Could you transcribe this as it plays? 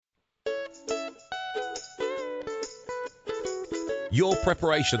Your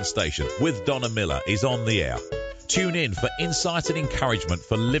Preparation Station with Donna Miller is on the air. Tune in for insight and encouragement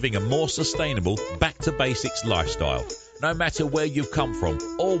for living a more sustainable, back-to-basics lifestyle. No matter where you've come from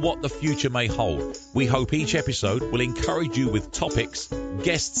or what the future may hold, we hope each episode will encourage you with topics,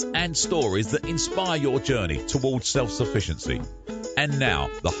 guests and stories that inspire your journey towards self-sufficiency. And now,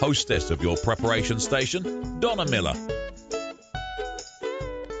 the hostess of Your Preparation Station, Donna Miller.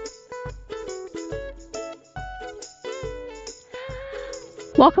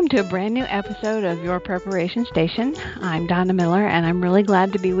 Welcome to a brand new episode of Your Preparation Station. I'm Donna Miller, and I'm really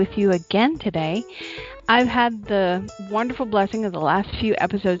glad to be with you again today. I've had the wonderful blessing of the last few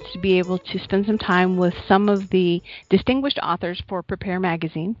episodes to be able to spend some time with some of the distinguished authors for Prepare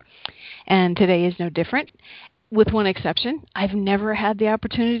Magazine, and today is no different. With one exception, I've never had the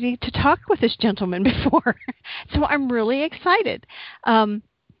opportunity to talk with this gentleman before, so I'm really excited.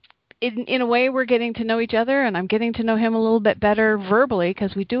 In a way, we're getting to know each other, and I'm getting to know him a little bit better verbally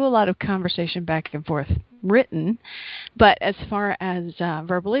because we do a lot of conversation back and forth written. But as far as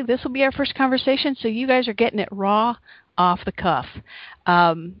verbally, this will be our first conversation, so you guys are getting it raw off the cuff.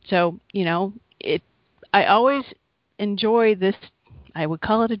 So, you know, I always enjoy this, I would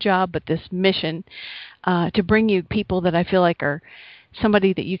call it a job, but this mission to bring you people that I feel like are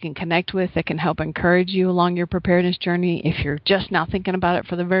somebody that you can connect with that can help encourage you along your preparedness journey. If you're just now thinking about it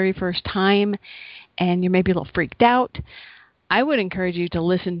for the very first time and you're maybe a little freaked out, I would encourage you to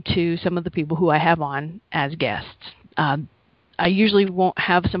listen to some of the people who I have on as guests. I usually won't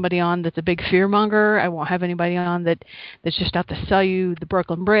have somebody on that's a big fearmonger. I won't have anybody on that's just out to sell you the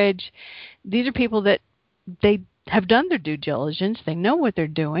Brooklyn Bridge. These are people that they have done their due diligence, they know what they're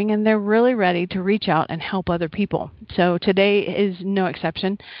doing, and they're really ready to reach out and help other people. So today is no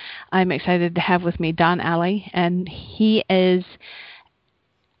exception. I'm excited to have with me Don Alley, and he is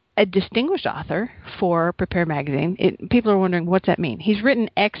a distinguished author for Prepare Magazine. People are wondering, what's that mean? He's written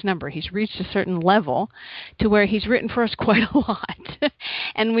X number. He's reached a certain level to where he's written for us quite a lot.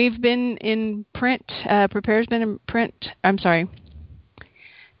 And we've been in print. Prepare's been in print.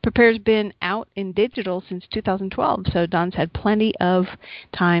 Prepare's been out in digital since 2012, so Don's had plenty of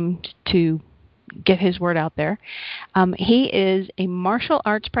time to get his word out there. He is a martial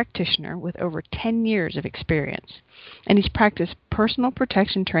arts practitioner with over 10 years of experience, and he's practiced personal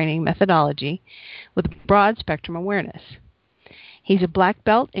protection training methodology with broad spectrum awareness. He's a black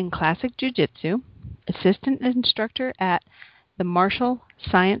belt in classic jiu-jitsu, assistant instructor at the Martial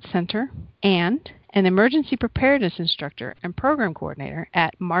Science Center, and an emergency preparedness instructor and program coordinator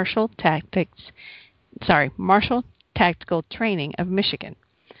at Martial Tactical Training of Michigan.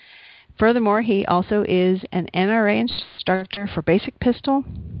 Furthermore, he also is an NRA instructor for basic pistol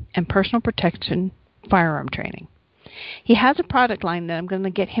and personal protection firearm training. He has a product line that I'm going to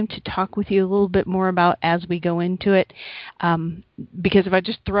get him to talk with you a little bit more about as we go into it, because if I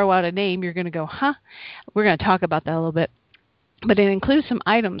just throw out a name, you're going to go, We're going to talk about that a little bit. But it includes some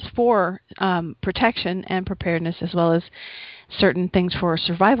items for protection and preparedness, as well as certain things for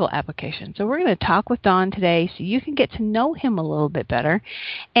survival application. So we're going to talk with Don today so you can get to know him a little bit better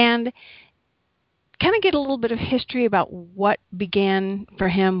and kind of get a little bit of history about what began for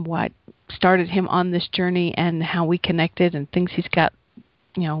him, what started him on this journey, and how we connected and things he's got,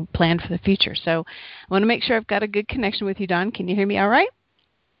 planned for the future. So I want to make sure I've got a good connection with you, Don. Can you hear me all right?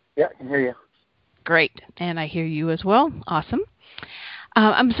 Yeah, I can hear you. Great. And I hear you as well. Awesome.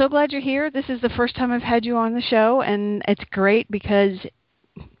 I'm so glad you're here. This is the first time I've had you on the show, and it's great because,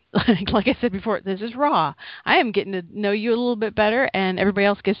 like I said before, this is raw. I am getting to know you a little bit better, and everybody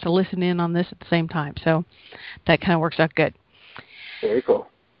else gets to listen in on this at the same time. So that kind of works out good. Very cool.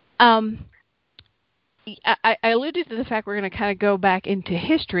 I alluded to the fact we're going to kind of go back into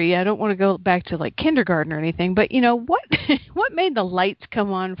history. I don't want to go back to like kindergarten or anything, but what made the lights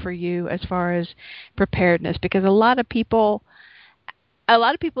come on for you as far as preparedness? Because a lot of people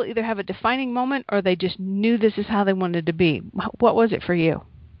either have a defining moment or they just knew this is how they wanted to be. What was it for you?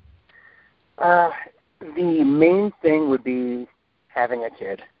 The main thing would be having a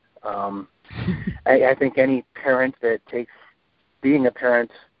kid. I think any parent that takes being a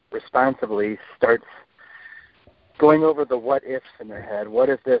parent responsibly starts going over the what ifs in their head. What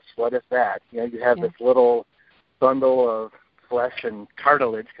if this? What if that? You have this little bundle of flesh and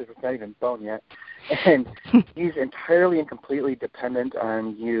cartilage, because it's not even bone yet, and he's entirely and completely dependent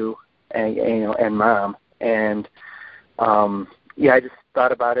on you and mom. And I just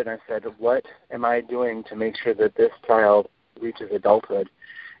thought about it and I said, what am I doing to make sure that this child reaches adulthood?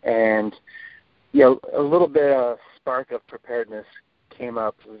 And a little bit of spark of preparedness came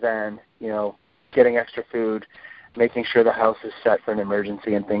up then, getting extra food, making sure the house is set for an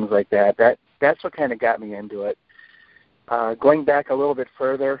emergency and things like that. That's what kind of got me into it. Going back a little bit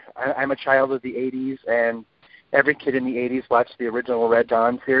further, I'm a child of the 80s, and every kid in the 80s watched the original Red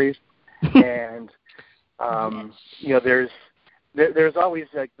Dawn series. And, there's always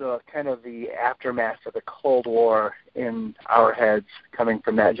like the kind of the aftermath of the Cold War in our heads coming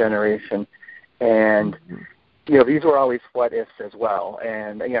from that generation. And, these were always what ifs as well.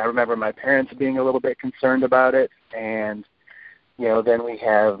 And, I remember my parents being a little bit concerned about it. And, then we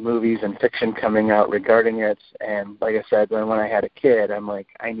have movies and fiction coming out regarding it. And like I said, when I had a kid, I'm like,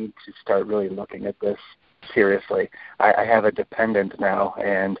 I need to start really looking at this seriously. I have a dependent now,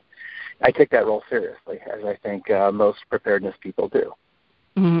 and I take that role seriously, as I think most preparedness people do.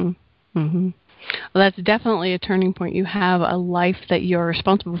 Mm-hmm. Mm-hmm. Well, that's definitely a turning point. You have a life that you're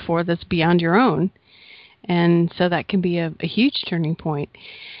responsible for that's beyond your own, and so that can be a huge turning point.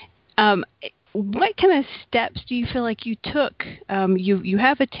 What kind of steps do you feel like you took? You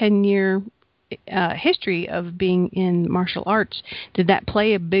have a 10-year history of being in martial arts. Did that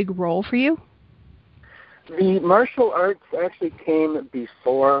play a big role for you? The martial arts actually came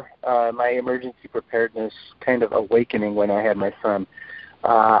before my emergency preparedness kind of awakening when I had my son.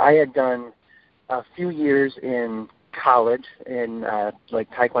 I had done a few years in college in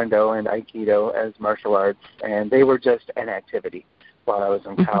like Taekwondo and Aikido as martial arts, and they were just an activity while I was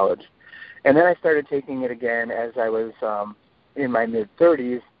in college. And then I started taking it again as I was in my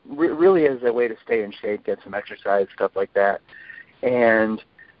mid-30s, really as a way to stay in shape, get some exercise, stuff like that. And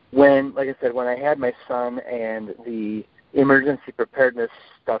when, like I said, when I had my son and the emergency preparedness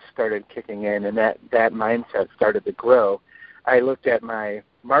stuff started kicking in and that mindset started to grow, I looked at my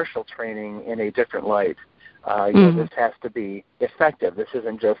martial training in a different light. This has to be effective. This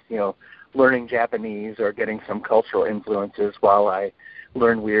isn't just, learning Japanese or getting some cultural influences while I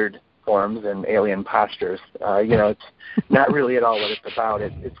learn weird forms and alien postures. It's not really at all what it's about.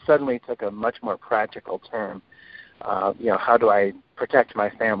 It suddenly took a much more practical turn. How do I protect my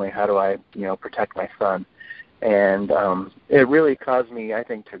family? How do I, protect my son? And it really caused me, I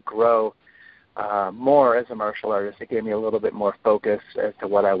think, to grow more as a martial artist. It gave me a little bit more focus as to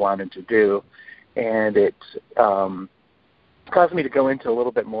what I wanted to do. And it caused me to go into a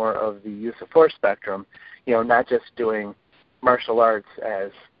little bit more of the use of force spectrum, not just doing martial arts as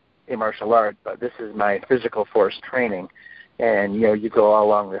a martial art, but this is my physical force training. And, you go all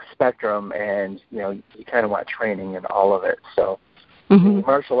along the spectrum and, you kind of want training in all of it. So the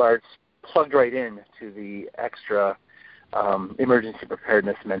martial arts plugged right in to the extra emergency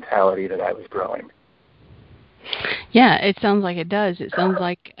preparedness mentality that I was growing. Yeah, it sounds like it does. It sounds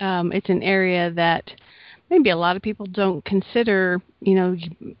like it's an area that maybe a lot of people don't consider.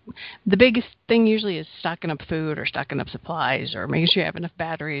 The biggest thing usually is stocking up food or stocking up supplies or making sure you have enough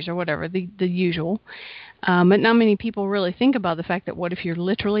batteries or whatever, the usual. But not many people really think about the fact that what if you're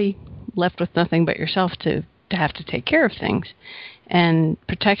literally left with nothing but yourself to have to take care of things? And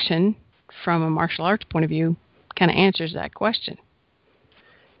protection from a martial arts point of view kind of answers that question.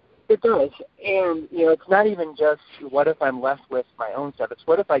 It does. And, it's not even just what if I'm left with my own stuff. It's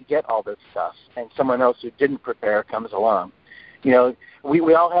what if I get all this stuff and someone else who didn't prepare comes along.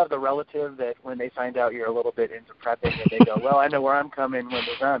 We all have the relative that when they find out you're a little bit into prepping and they go, well, I know where I'm coming when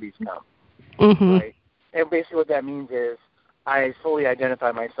the zombies come. Mm-hmm. Right? And basically what that means is I fully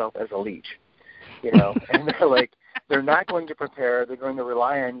identify myself as a leech, and they're like, they're not going to prepare. They're going to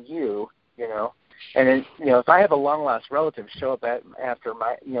rely on you, And then, if I have a long lost relative show up at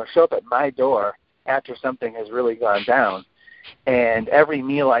my door after something has really gone down, and every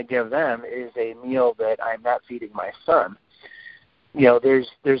meal I give them is a meal that I'm not feeding my son,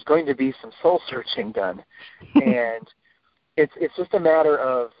 there's going to be some soul searching done, and it's just a matter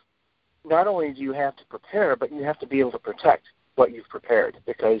of not only do you have to prepare, but you have to be able to protect what you've prepared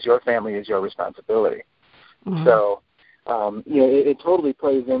because your family is your responsibility. Mm-hmm. So, it totally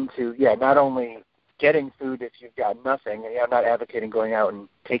plays into not only getting food if you've got nothing. I'm not advocating going out and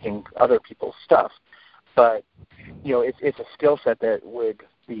taking other people's stuff, but it's a skill set that would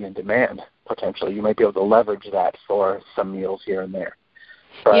be in demand potentially. You might be able to leverage that for some meals here and there.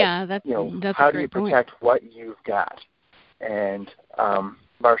 But, that's how do you protect what you've got? And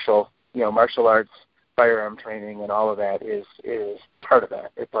martial arts, firearm training, and all of that is part of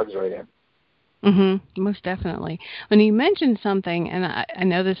that. It plugs right in. Mm-hmm. Most definitely. When you mentioned something, and I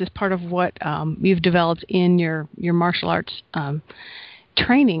know this is part of what you've developed in your martial arts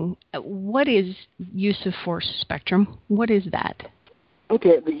training, what is use of force spectrum? What is that?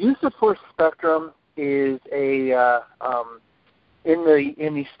 Okay, the use of force spectrum is a in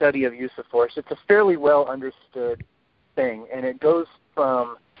the study of use of force. It's a fairly well understood thing, and it goes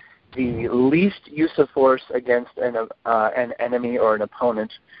from the least use of force against an enemy or an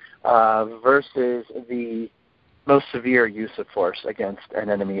opponent versus the most severe use of force against an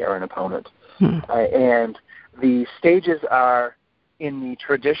enemy or an opponent. And the stages are, in the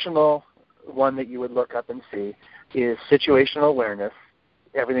traditional one that you would look up and see, is situational awareness.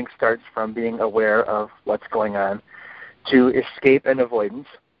 Everything starts from being aware of what's going on, to escape and avoidance.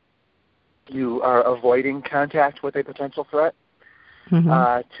 You are avoiding contact with a potential threat,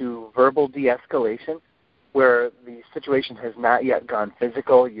 to verbal de-escalation, where the situation has not yet gone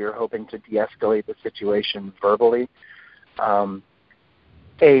physical. You're hoping to de-escalate the situation verbally.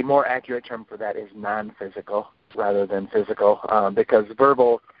 A more accurate term for that is non-physical rather than physical, because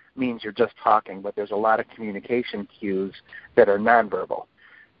verbal means you're just talking, but there's a lot of communication cues that are nonverbal.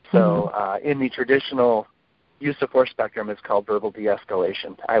 So in the traditional use of force spectrum, it's called verbal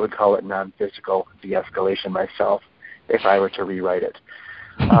de-escalation. I would call it non-physical de-escalation myself if I were to rewrite it.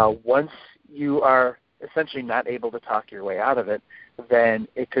 Once you are essentially not able to talk your way out of it, then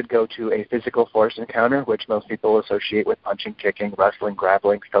it could go to a physical force encounter, which most people associate with punching, kicking, wrestling,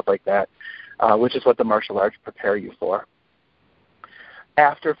 grappling, stuff like that, which is what the martial arts prepare you for.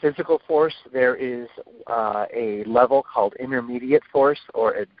 After physical force, there is a level called intermediate force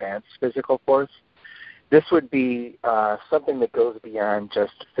or advanced physical force. This would be something that goes beyond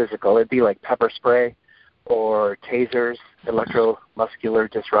just physical. It'd be like pepper spray or tasers,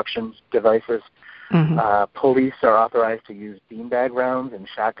 electromuscular disruption devices. Police are authorized to use beanbag rounds and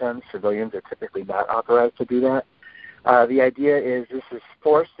shotguns. Civilians are typically not authorized to do that. The idea is this is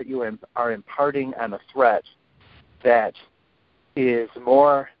force that you are imparting on a threat that is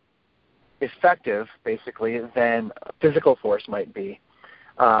more effective, basically, than physical force might be.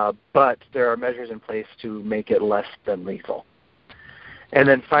 But there are measures in place to make it less than lethal. And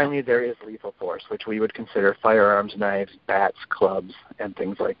then finally there is lethal force, which we would consider firearms, knives, bats, clubs, and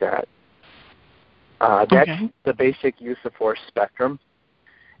things like that. That's the basic use of force spectrum.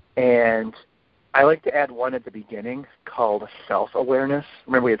 And I like to add one at the beginning called self-awareness.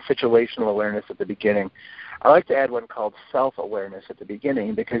 Remember, we had situational awareness at the beginning. I like to add one called self-awareness at the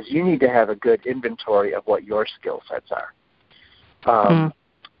beginning because you need to have a good inventory of what your skill sets are.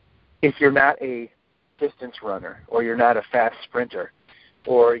 If you're not a distance runner or you're not a fast sprinter,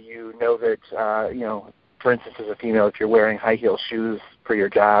 or you know that, for instance, as a female, if you're wearing high-heel shoes for your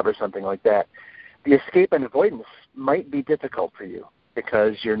job or something like that, the escape and avoidance might be difficult for you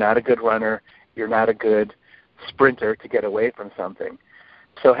because you're not a good runner, you're not a good sprinter to get away from something.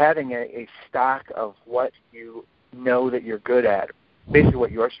 So having a stock of what you know that you're good at, basically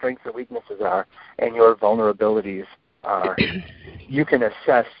what your strengths and weaknesses are and your vulnerabilities are, you can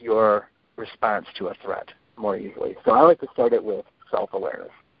assess your response to a threat more easily. So I like to start it with self-awareness.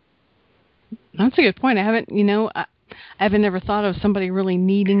 That's a good point. I haven't ever thought of somebody really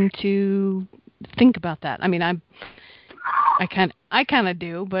needing to think about that. I mean, I kind of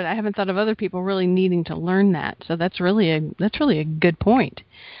do, but I haven't thought of other people really needing to learn that. So that's really a good point.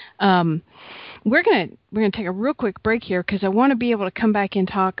 We're gonna take a real quick break here because I want to be able to come back and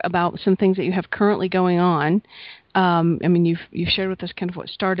talk about some things that you have currently going on. I mean, you've shared with us kind of what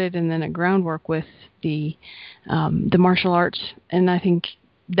started and then a groundwork with the martial arts, and I think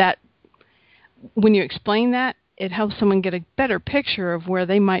that when you explain that, it helps someone get a better picture of where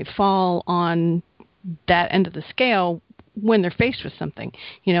they might fall on that end of the scale when they're faced with something.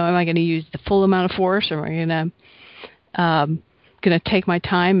 Am I going to use the full amount of force, or am I going to take my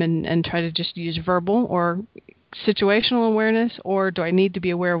time and try to just use verbal or situational awareness, or do I need to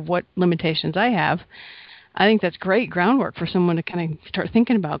be aware of what limitations I have? I think that's great groundwork for someone to kind of start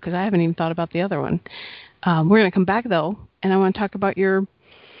thinking about because I haven't even thought about the other one. We're going to come back, though, and I want to talk about your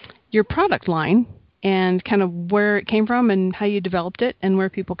product line and kind of where it came from and how you developed it and where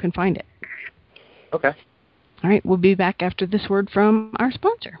people can find it. Okay. All right, we'll be back after this word from our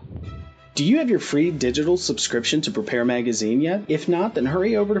sponsor. Do you have your free digital subscription to Prepare Magazine yet? If not, then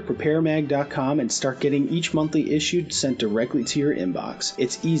hurry over to preparemag.com and start getting each monthly issue sent directly to your inbox.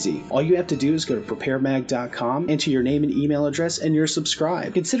 It's easy. All you have to do is go to preparemag.com, enter your name and email address, and you're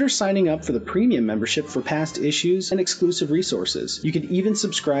subscribed. Consider signing up for the premium membership for past issues and exclusive resources. You can even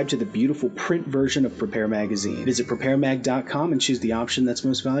subscribe to the beautiful print version of Prepare Magazine. Visit preparemag.com and choose the option that's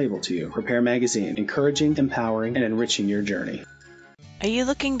most valuable to you. Prepare Magazine, encouraging, empowering, and enriching your journey. Are you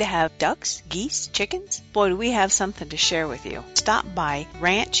looking to have ducks, geese, chickens? Boy, do we have something to share with you. Stop by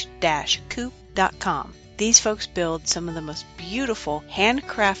ranch-coop.com. These folks build some of the most beautiful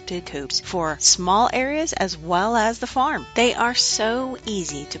handcrafted coops for small areas as well as the farm. They are so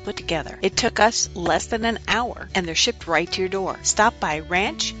easy to put together. It took us less than an hour and they're shipped right to your door. Stop by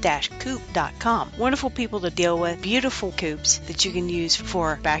ranch-coop.com. Wonderful people to deal with, beautiful coops that you can use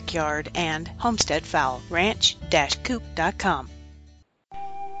for backyard and homestead fowl. ranch-coop.com.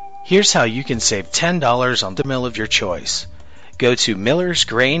 Here's how you can save $10 on the mill of your choice. Go to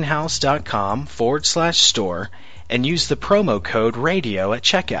millersgrainhouse.com/store and use the promo code RADIO at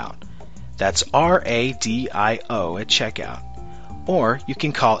checkout. That's RADIO at checkout. Or you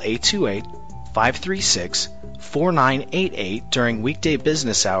can call 828-536-4988 during weekday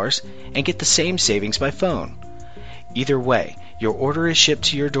business hours and get the same savings by phone. Either way, your order is shipped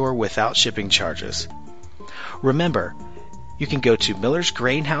to your door without shipping charges. Remember, you can go to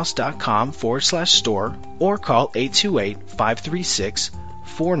millersgrainhouse.com/store or call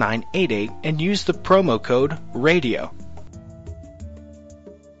 828-536-4988 and use the promo code RADIO.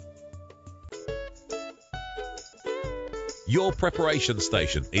 Your preparation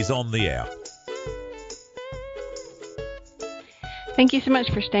station is on the air. Thank you so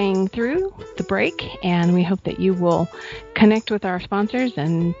much for staying through the break, and we hope that you will connect with our sponsors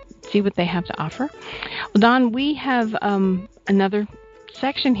and see what they have to offer. Well, Don, we have another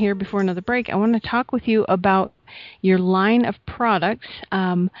section here before another break. I want to talk with you about your line of products,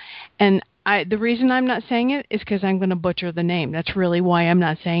 and the reason I'm not saying it is because I'm going to butcher the name. That's really why I'm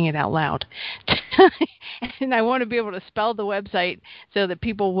not saying it out loud. And I want to be able to spell the website so that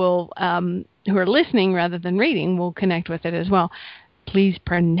people will, who are listening rather than reading, will connect with it as well. Please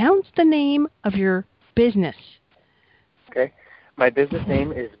pronounce the name of your business. Okay. My business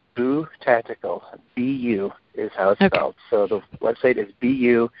name is Boo Tactical. B-U is how it's spelled. So the website is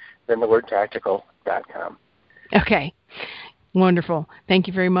BU, then the word tactical.com. Okay. Wonderful. Thank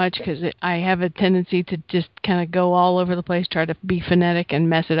you very much, because I have a tendency to just kind of go all over the place, try to be phonetic, and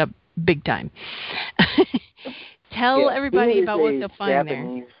mess it up big time. Tell everybody about what they'll find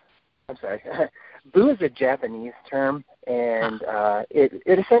there. I'm sorry. Boo is a Japanese term, and it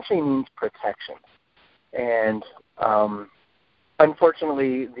essentially means protection. And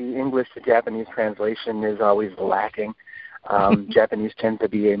unfortunately, the English to Japanese translation is always lacking. Japanese tends to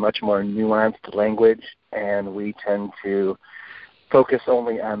be a much more nuanced language, and we tend to focus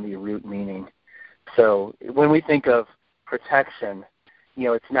only on the root meaning. So when we think of protection,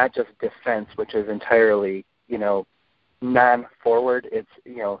 it's not just defense, which is entirely, non-forward. It's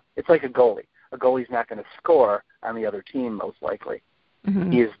like a goalie. A goalie's not going to score on the other team, most likely.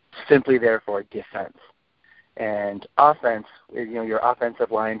 Mm-hmm. He is simply there for defense. And offense, your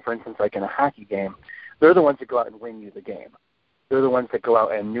offensive line, for instance, like in a hockey game, they're the ones that go out and win you the game. They're the ones that go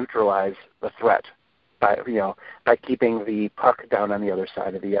out and neutralize the threat by keeping the puck down on the other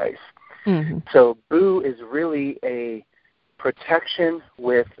side of the ice. Mm-hmm. So Boo is really a protection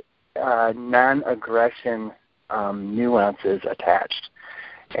with non-aggression nuances attached.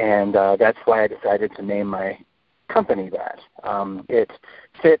 And that's why I decided to name my company that. It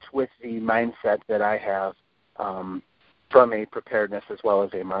fits with the mindset that I have from a preparedness as well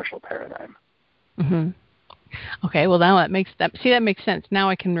as a martial paradigm. Mm-hmm. Okay, well now that makes sense. Now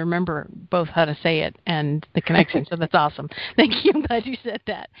I can remember both how to say it and the connection, so that's awesome. Thank you. I'm glad you said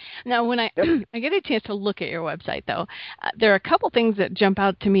that. Now, when I get a chance to look at your website, though, there are a couple things that jump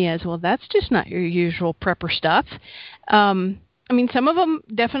out to me as well. That's just not your usual prepper stuff. Some of them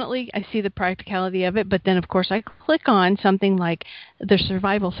definitely, I see the practicality of it, but then, of course, I click on something like the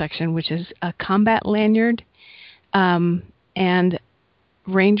survival section, which is a combat lanyard and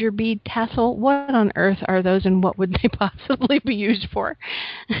ranger bead tassel. What on earth are those, and what would they possibly be used for?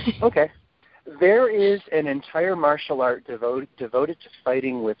 Okay. There is an entire martial art devoted to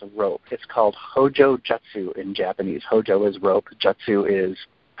fighting with rope. It's called Hojo Jutsu in Japanese. Hojo is rope. Jutsu is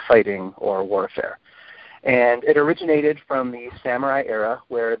fighting or warfare. And it originated from the samurai era,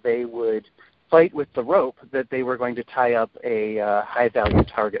 where they would fight with the rope that they were going to tie up a high-value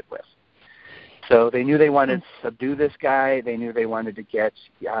target with. So they knew they wanted to subdue this guy. They knew they wanted to get,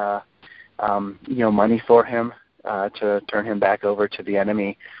 money for him to turn him back over to the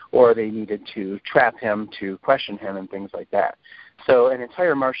enemy, or they needed to trap him to question him and things like that. So an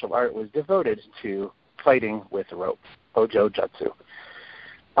entire martial art was devoted to fighting with rope, Hojo Jutsu.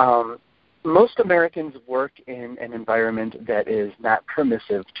 Most Americans work in an environment that is not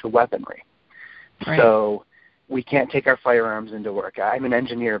permissive to weaponry. Right. So we can't take our firearms into work. I'm an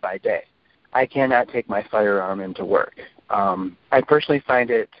engineer by day. I cannot take my firearm into work. I personally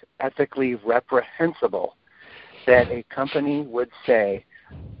find it ethically reprehensible that a company would say,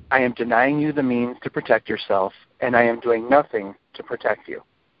 I am denying you the means to protect yourself, and I am doing nothing to protect you.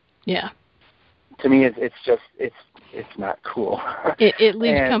 Yeah. To me, it's not cool. It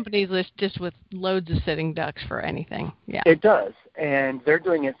leaves companies just with loads of sitting ducks for anything. Yeah. It does, and they're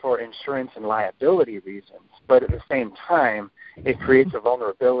doing it for insurance and liability reasons. But at the same time, it creates a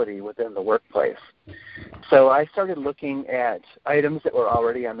vulnerability within the workplace. So I started looking at items that were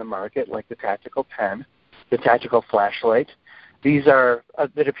already on the market, like the tactical pen, the tactical flashlight, These are,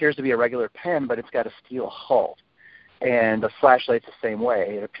 it appears to be a regular pen, but it's got a steel hull. And the flashlight's the same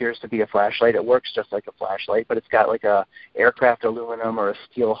way. It appears to be a flashlight. It works just like a flashlight, but it's got like a aircraft aluminum or a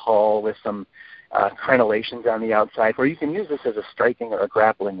steel hull with some crenellations on the outside, where you can use this as a striking or a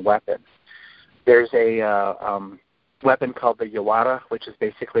grappling weapon. There's a weapon called the yawara, which is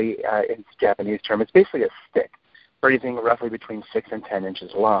basically, in Japanese term, it's basically a stick, for anything roughly between 6 and 10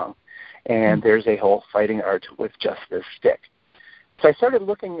 inches long. And there's a whole fighting art with just this stick. So I started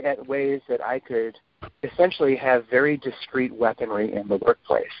looking at ways that I could essentially have very discreet weaponry in the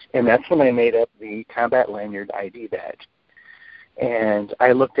workplace. And that's when I made up the Combat Lanyard ID badge. And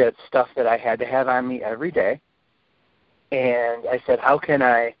I looked at stuff that I had to have on me every day. And I said, how can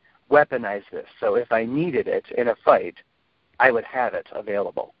I weaponize this? So if I needed it in a fight, I would have it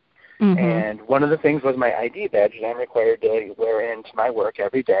available. Mm-hmm. And one of the things was my ID badge that I'm required to wear into my work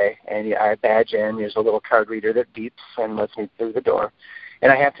every day. And I badge in. There's a little card reader that beeps and lets me through the door.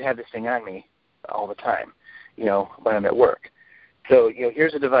 And I have to have this thing on me all the time, when I'm at work. So,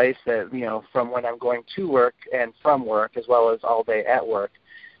 here's a device that, from when I'm going to work and from work, as well as all day at work,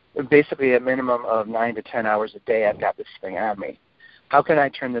 basically a minimum of 9 to 10 hours a day, I've got this thing on me. How can I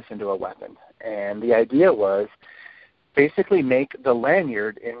turn this into a weapon? And the idea was basically make the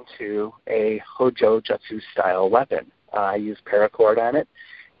lanyard into a Hojo Jutsu style weapon. I use paracord on it,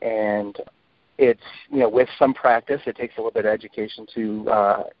 and it's, with some practice, it takes a little bit of education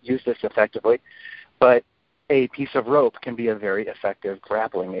to use this effectively, but a piece of rope can be a very effective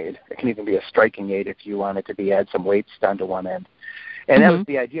grappling aid. It can even be a striking aid if you want it to be, add some weights down to one end. And that was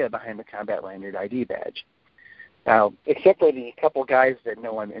the idea behind the Combat Lanyard ID badge. Now, except for the couple guys that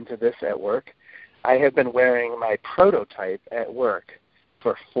know I'm into this at work, I have been wearing my prototype at work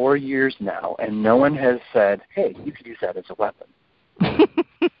for 4 years now, and no one has said, hey, you could use that as a weapon.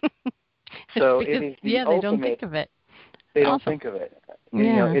 So it is the ultimate, they don't think of it. They don't think of it.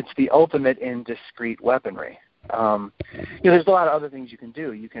 It's the ultimate in discrete weaponry. There's a lot of other things you can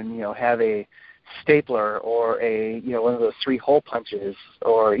do. You can, have a stapler or a, one of those 3 hole punches,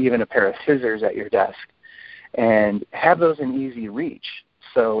 or even a pair of scissors at your desk, and have those in easy reach.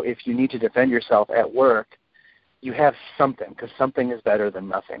 So if you need to defend yourself at work, you have something, because something is better than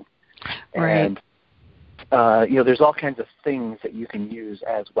nothing. Right. And there's all kinds of things that you can use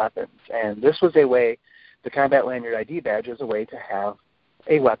as weapons. And this was a way, the Combat Lanyard ID badge is a way to have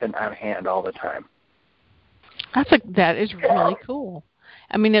a weapon on hand all the time. That is really cool.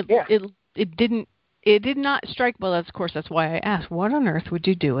 I mean, it did not strike. Well, of course, that's why I asked. What on earth would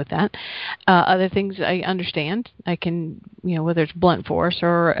you do with that? Other things I understand. I can, whether it's blunt force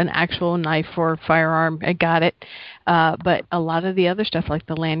or an actual knife or firearm, I got it. But a lot of the other stuff, like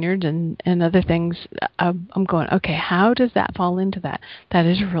the lanyards and other things, I'm going, okay, how does that fall into that? That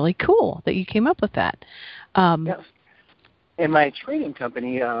is really cool that you came up with that. Yes. In my training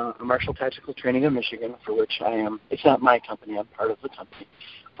company, Martial Tactical Training of Michigan, for which I am, it's not my company, I'm part of the company.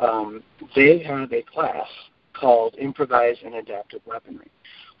 They have a class called Improvised and Adaptive Weaponry,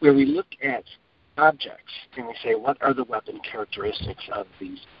 where we look at objects and we say, what are the weapon characteristics of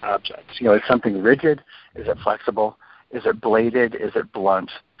these objects? Is something rigid? Is it flexible? Is it bladed? Is it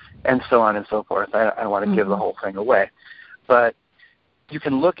blunt? And so on and so forth. I don't want to give the whole thing away. But you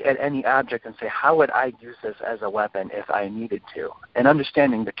can look at any object and say, how would I use this as a weapon if I needed to? And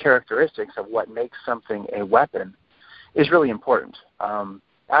understanding the characteristics of what makes something a weapon is really important.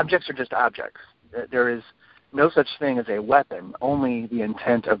 Objects are just objects. There is no such thing as a weapon. Only the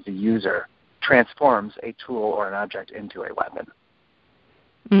intent of the user transforms a tool or an object into a weapon.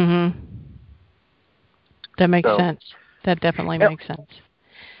 Mm-hmm. That makes sense. That definitely makes sense.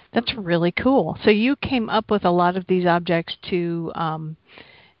 That's really cool. So you came up with a lot of these objects to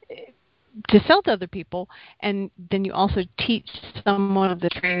sell to other people, and then you also teach somewhat of the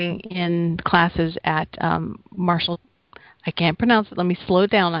training in classes at Martial. I can't pronounce it. Let me slow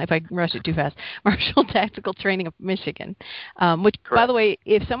down if I rush it too fast. Martial Tactical Training of Michigan, which, Correct. By the way,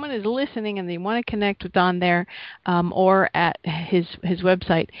 if someone is listening and they want to connect with Don there or at his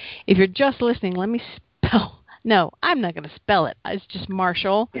website, if you're just listening, let me spell. No, I'm not going to spell it. It's just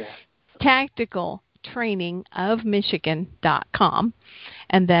Martial Tactical Training of Michigan.com,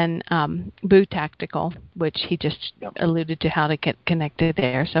 and then Boo Tactical, which he just alluded to how to get connected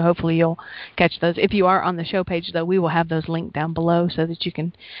there. So hopefully you'll catch those. If you are on the show page, though, we will have those linked down below so that you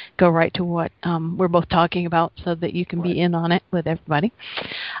can go right to what we're both talking about, so that you can be in on it with everybody.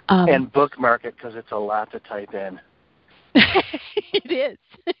 And bookmark it, because it's a lot to type in. It is.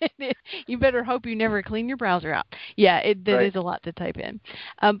 You better hope you never clean your browser out. Yeah, that Right. is a lot to type in.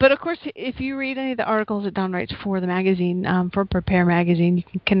 But of course, if you read any of the articles that Don writes for the magazine, for Prepare Magazine, you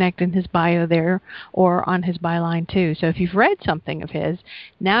can connect in his bio there or on his byline too. So if you've read something of his,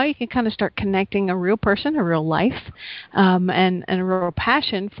 now you can kind of start connecting a real person, a real life, and a real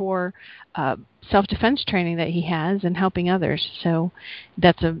passion for self-defense training that he has and helping others. So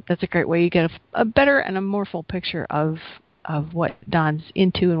that's a great way you get a better and a more full picture of what Don's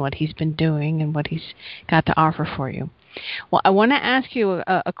into and what he's been doing and what he's got to offer for you. Well, I want to ask you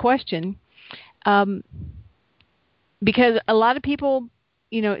a question, because a lot of people,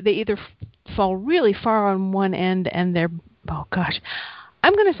 they either fall really far on one end and they're, oh gosh,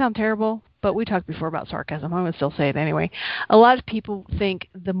 I'm going to sound terrible, but we talked before about sarcasm. I'm going to still say it anyway. A lot of people think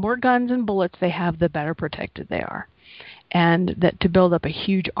the more guns and bullets they have, the better protected they are. And that to build up a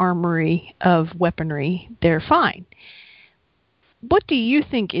huge armory of weaponry, they're fine. What do you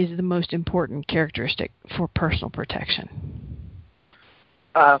think is the most important characteristic for personal protection?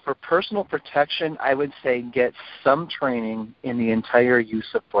 For personal protection, I would say get some training in the entire use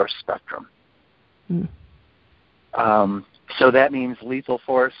of force spectrum. Mm. So that means lethal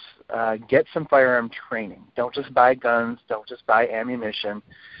force. Get some firearm training. Don't just buy guns. Don't just buy ammunition.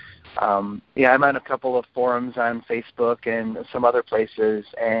 I'm on a couple of forums on Facebook and some other places,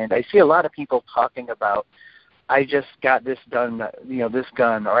 and I see a lot of people talking about, I just got this done, this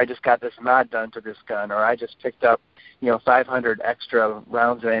gun, or I just got this mod done to this gun, or I just picked up, 500 extra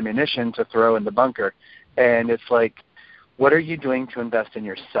rounds of ammunition to throw in the bunker. And it's like, what are you doing to invest in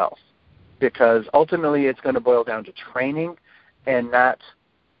yourself? Because ultimately it's going to boil down to training and not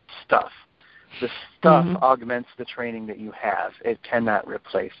stuff. The stuff augments the training that you have. It cannot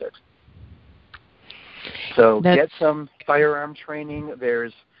replace it. So get some firearm training.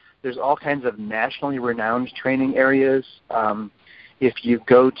 There's all kinds of nationally renowned training areas. If you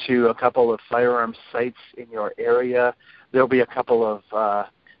go to a couple of firearm sites in your area, there'll be a couple of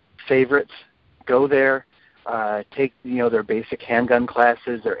favorites. Go there. Take their basic handgun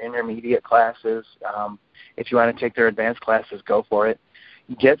classes, their intermediate classes. If you want to take their advanced classes, go for it.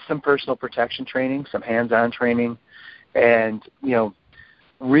 Get some personal protection training, some hands-on training, and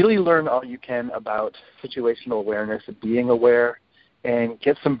really learn all you can about situational awareness, being aware, and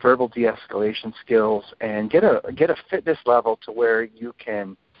get some verbal de-escalation skills, and get a fitness level to where you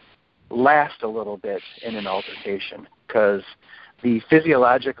can last a little bit in an altercation, because the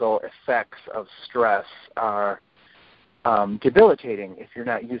physiological effects of stress are debilitating if you're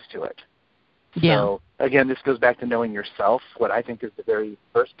not used to it. Yeah. So, again, this goes back to knowing yourself. What I think is the very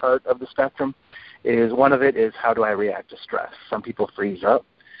first part of the spectrum is, one of it is, how do I react to stress? Some people freeze up.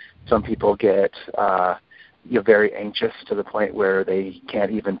 Some people get very anxious to the point where they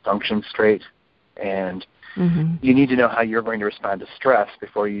can't even function straight. And you need to know how you're going to respond to stress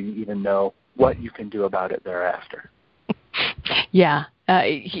before you even know what you can do about it thereafter. Yeah,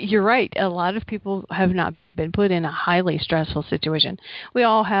 you're right. A lot of people have not been put in a highly stressful situation. We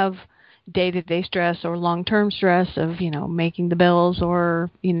all have day-to-day stress or long-term stress of, making the bills or,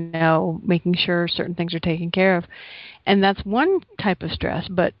 making sure certain things are taken care of. And that's one type of stress.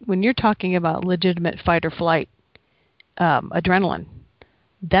 But when you're talking about legitimate fight or flight adrenaline,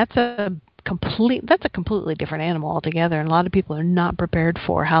 that's a completely different animal altogether. And a lot of people are not prepared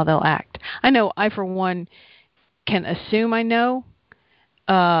for how they'll act. I know I, for one, can assume I know,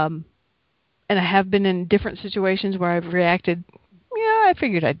 and I have been in different situations where I've reacted, I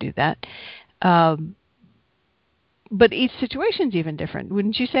figured I'd do that. But each situation's even different.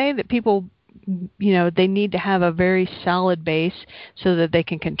 Wouldn't you say that people, they need to have a very solid base so that they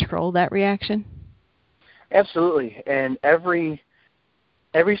can control that reaction? Absolutely. And every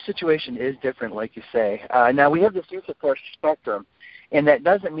situation is different, like you say. Now, we have this use of force spectrum, and that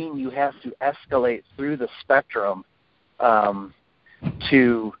doesn't mean you have to escalate through the spectrum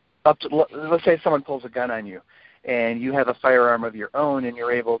let's say someone pulls a gun on you, and you have a firearm of your own, and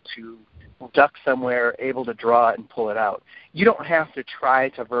you're able to duck somewhere, able to draw it and pull it out. You don't have to try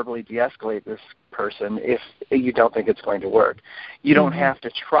to verbally de-escalate this person if you don't think it's going to work. You don't have to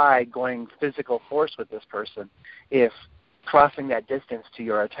try going physical force with this person if crossing that distance to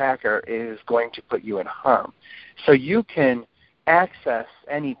your attacker is going to put you in harm. So you can access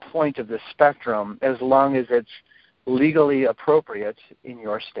any point of the spectrum as long as it's legally appropriate in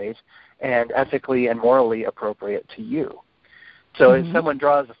your state and ethically and morally appropriate to you. So if someone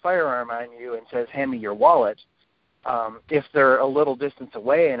draws a firearm on you and says, hand me your wallet, if they're a little distance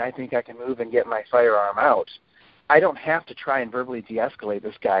away and I think I can move and get my firearm out, I don't have to try and verbally de-escalate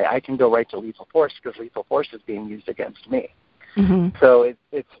this guy. I can go right to lethal force because lethal force is being used against me. So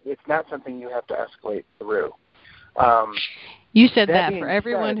it's not something you have to escalate through. You said that for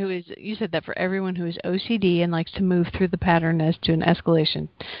everyone who is. You said that for everyone who is OCD and likes to move through the pattern as to an escalation.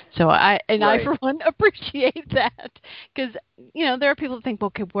 So I for one appreciate that, because there are people that think,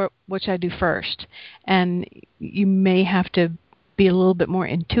 well, okay, what should I do first? And you may have to be a little bit more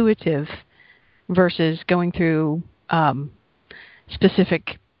intuitive versus going through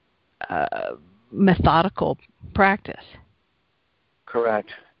specific methodical practice. Correct.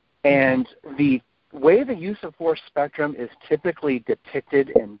 And the way the use of force spectrum is typically depicted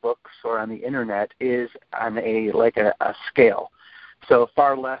in books or on the internet is on a scale. So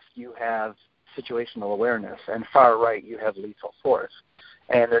far left you have situational awareness, and far right you have lethal force,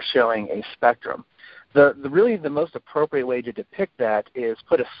 and they're showing a spectrum. The most appropriate way to depict that is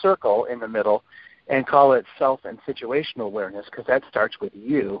put a circle in the middle and call it self and situational awareness, because that starts with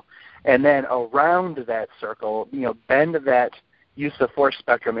you, and then around that circle, bend that use of force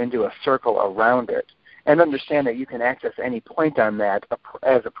spectrum into a circle around it, and understand that you can access any point on that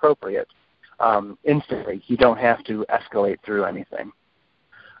as appropriate instantly. You don't have to escalate through anything.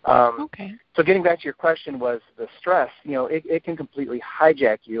 Okay. So getting back to your question was the stress, it can completely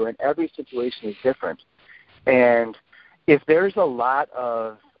hijack you, and every situation is different. And if there's a lot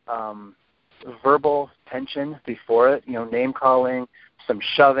of verbal tension before it, name-calling, some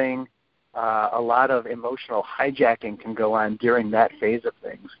shoving, a lot of emotional hijacking can go on during that phase of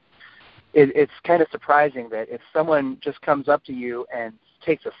things. It's kind of surprising that if someone just comes up to you and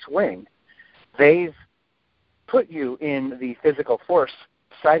takes a swing, they've put you in the physical force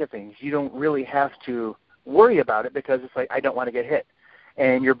side of things. You don't really have to worry about it, because it's like, I don't want to get hit.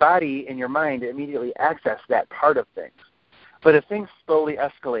 And your body and your mind immediately access that part of things. But if things slowly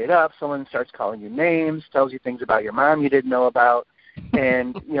escalate up, someone starts calling you names, tells you things about your mom you didn't know about,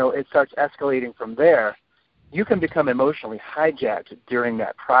 and it starts escalating from there, you can become emotionally hijacked during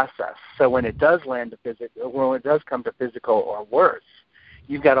that process. So when it does land to physical, when it does come to physical or worse,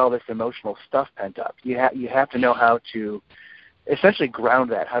 you've got all this emotional stuff pent up. You have to know how to essentially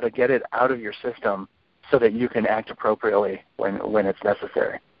ground that, how to get it out of your system so that you can act appropriately when it's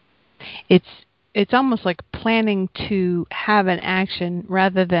necessary. It's almost like planning to have an action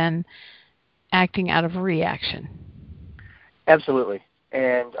rather than acting out of reaction. Absolutely.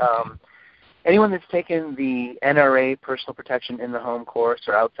 And anyone that's taken the NRA Personal Protection in the Home course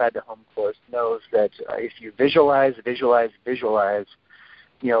or outside the home course knows that if you visualize,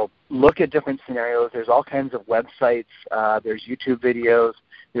 look at different scenarios. There's all kinds of websites. There's YouTube videos.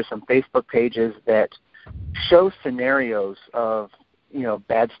 There's some Facebook pages that show scenarios of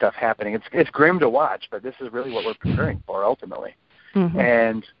bad stuff happening. It's grim to watch, but this is really what we're preparing for ultimately. Mm-hmm.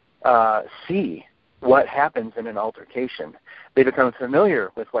 And see what happens in an altercation. They become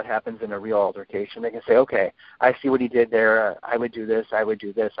familiar with what happens in a real altercation. They can say, okay, I see what he did there. I would do this. I would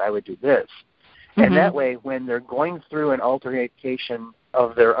do this. I would do this. Mm-hmm. And that way, when they're going through an altercation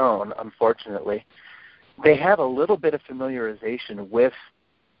of their own, unfortunately, they have a little bit of familiarization with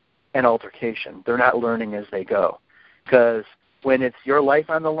an altercation. They're not learning as they go. Because when it's your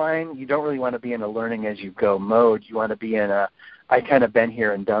life on the line, you don't really want to be in a learning as you go mode. You want to be in a, I kind of been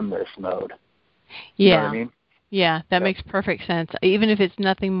here and done this mode. Yeah. You know what I mean? Yeah, that makes perfect sense. Even if it's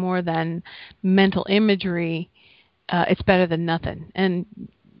nothing more than mental imagery, it's better than nothing. And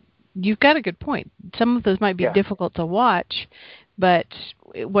you've got a good point. Some of those might be difficult to watch, but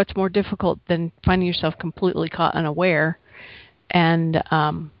what's more difficult than finding yourself completely caught unaware and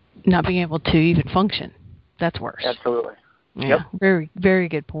not being able to even function? That's worse. Absolutely. Yeah, yep. Very, very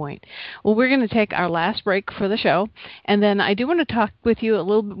good point. Well, we're going to take our last break for the show, and then I do want to talk with you a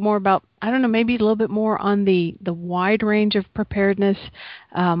little bit more about, maybe a little bit more on the wide range of preparedness,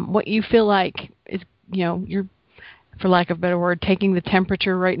 what you feel like is, you're, for lack of a better word, taking the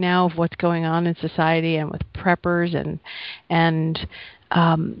temperature right now of what's going on in society and with preppers and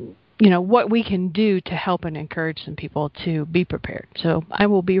what we can do to help and encourage some people to be prepared. So I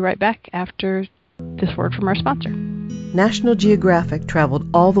will be right back after this word from our sponsor. National Geographic traveled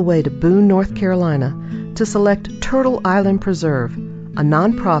all the way to Boone, North Carolina to select Turtle Island Preserve, a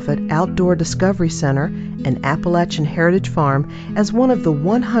nonprofit outdoor discovery center and Appalachian heritage farm, as one of the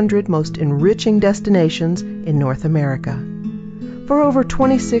 100 most enriching destinations in North America. For over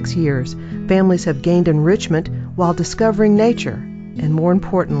 26 years, families have gained enrichment while discovering nature, and more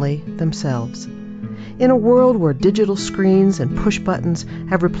importantly, themselves. In a world where digital screens and push buttons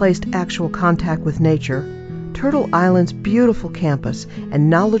have replaced actual contact with nature, Turtle Island's beautiful campus and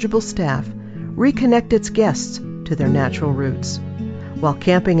knowledgeable staff reconnect its guests to their natural roots. While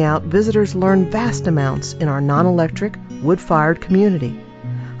camping out, visitors learn vast amounts in our non-electric, wood-fired community.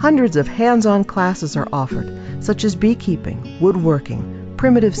 Hundreds of hands-on classes are offered, such as beekeeping, woodworking,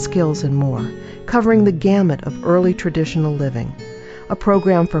 primitive skills, and more, covering the gamut of early traditional living. A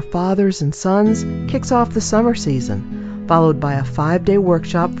program for fathers and sons kicks off the summer season, followed by a 5-day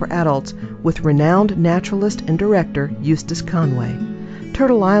workshop for adults with renowned naturalist and director Eustace Conway.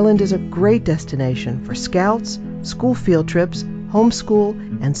 Turtle Island is a great destination for scouts, school field trips, homeschool,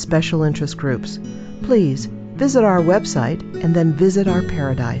 and special interest groups. Please visit our website and then visit our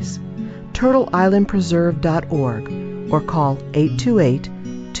paradise, turtleislandpreserve.org, or call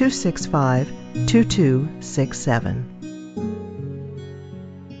 828-265-2267.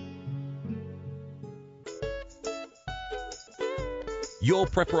 Your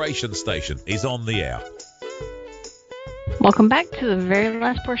preparation station is on the air. Welcome back to the very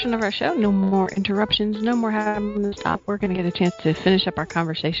last portion of our show. No more interruptions, no more having to stop. We're going to get a chance to finish up our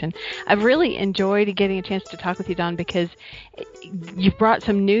conversation. I've really enjoyed getting a chance to talk with you, Don, because you've brought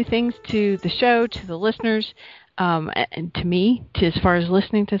some new things to the show, to the listeners, and to me, as far as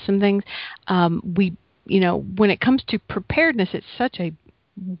listening to some things. When it comes to preparedness, it's such a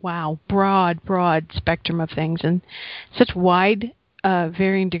broad spectrum of things, and such wide,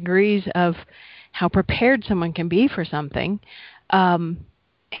 varying degrees of how prepared someone can be for something. And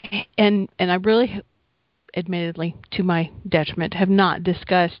I really, admittedly, to my detriment, have not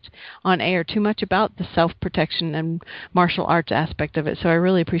discussed on air too much about the self-protection and martial arts aspect of it. So I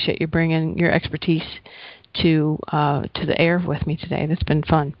really appreciate you bringing your expertise to the air with me today. That's been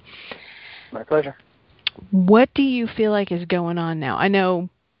fun. My pleasure. What do you feel like is going on now? I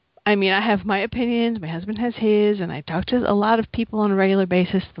have my opinions, my husband has his, and I talk to a lot of people on a regular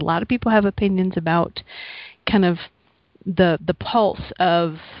basis. A lot of people have opinions about kind of the pulse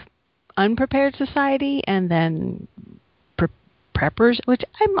of unprepared society and then preppers, which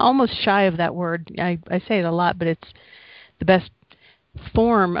I'm almost shy of that word. I say it a lot, but it's the best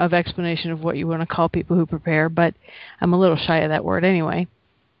form of explanation of what you want to call people who prepare, but I'm a little shy of that word anyway.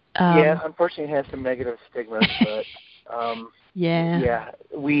 Unfortunately it has some negative stigmas, but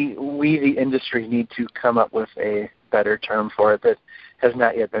we the industry need to come up with a better term for it that has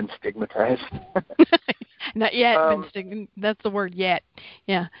not yet been stigmatized. Not yet been stigmatized. That's the word, yet.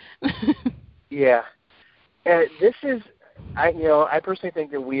 Yeah. Yeah. This is, I personally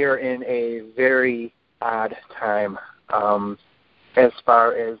think that we are in a very odd time as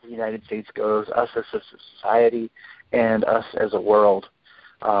far as the United States goes, us as a society and us as a world.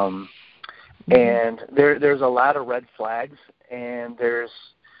 And there's a lot of red flags, and there's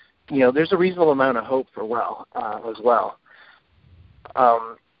a reasonable amount of hope as well.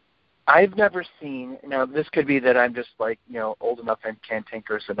 I've never seen, now this could be that I'm just old enough and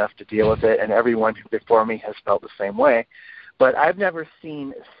cantankerous enough to deal with it, and everyone before me has felt the same way, but I've never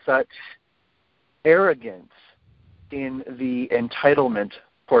seen such arrogance in the entitlement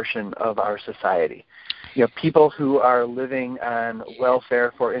portion of our society. People who are living on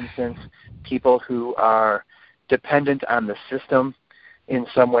welfare, for instance, people who are dependent on the system in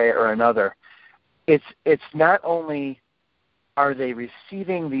some way or another. It's not only are they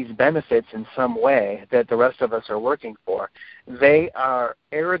receiving these benefits in some way that the rest of us are working for, they are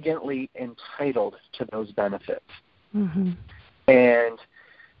arrogantly entitled to those benefits. Mm-hmm. And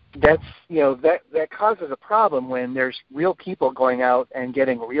that's, that causes a problem when there's real people going out and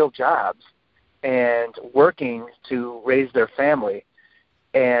getting real jobs and working to raise their family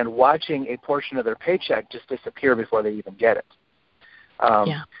and watching a portion of their paycheck just disappear before they even get it.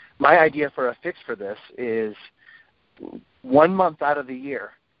 My idea for a fix for this is 1 month out of the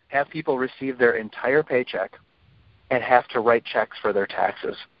year, have people receive their entire paycheck and have to write checks for their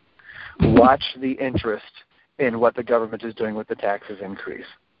taxes. Watch the interest in what the government is doing with the taxes increase.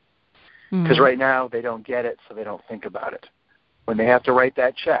 Because right now they don't get it, so they don't think about it. When they have to write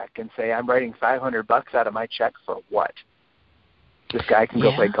that check and say, I'm writing $500 out of my check for what? This guy can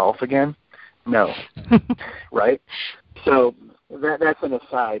go play golf again? No. Right? So that's an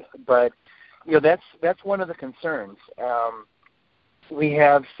aside. But, that's one of the concerns. We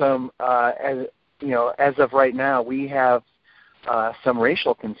have some, as of right now, we have some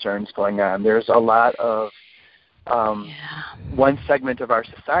racial concerns going on. There's a lot of one segment of our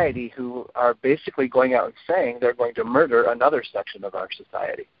society who are basically going out and saying they're going to murder another section of our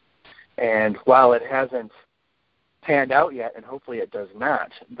society. And while it hasn't panned out yet, and hopefully it does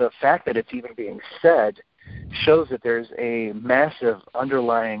not, the fact that it's even being said shows that there's a massive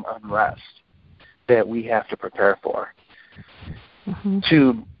underlying unrest that we have to prepare for. Mm-hmm.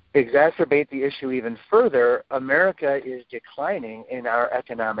 To exacerbate the issue even further, America is declining in our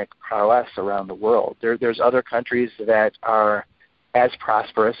economic prowess around the world. There's other countries that are as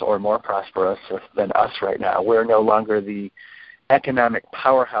prosperous or more prosperous than us right now. We're no longer the economic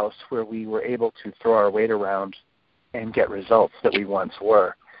powerhouse where we were able to throw our weight around and get results that we once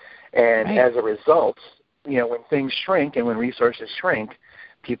were. And as a result, when things shrink and when resources shrink,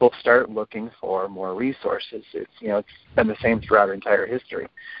 people start looking for more resources. It's been the same throughout our entire history.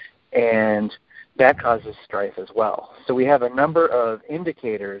 And that causes strife as well. So we have a number of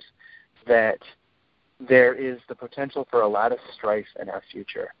indicators that there is the potential for a lot of strife in our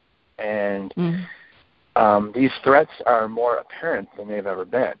future. And these threats are more apparent than they've ever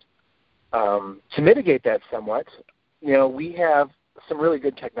been. To mitigate that somewhat, we have some really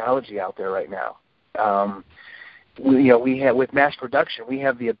good technology out there right now. We have, with mass production, we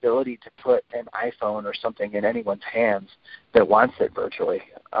have the ability to put an iPhone or something in anyone's hands that wants it virtually.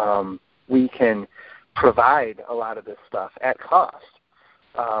 We can provide a lot of this stuff at cost,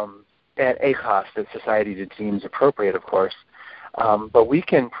 at a cost that society deems appropriate, of course. But we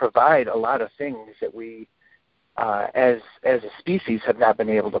can provide a lot of things that we, as a species, have not been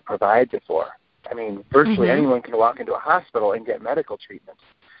able to provide before. I mean, virtually anyone can walk into a hospital and get medical treatment.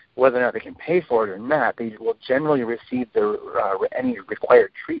 Whether or not they can pay for it or not, they will generally receive any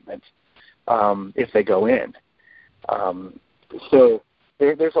required treatment if they go in. So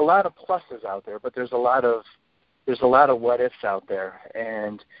there's a lot of pluses out there, but there's a lot of what ifs out there,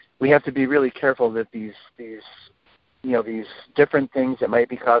 and we have to be really careful that these different things that might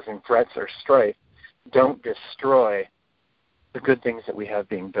be causing threats or strife don't destroy the good things that we have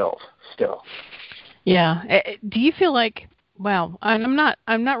being built still. Yeah. Do you feel like, well, I'm not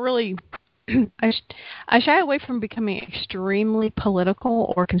really, I shy away from becoming extremely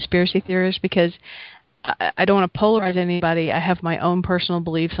political or conspiracy theorist because I don't want to polarize anybody. I have my own personal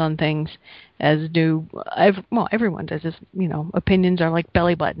beliefs on things, as do, everyone does. Opinions are like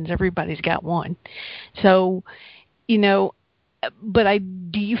belly buttons. Everybody's got one. So, but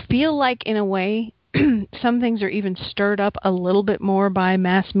do you feel like in a way some things are even stirred up a little bit more by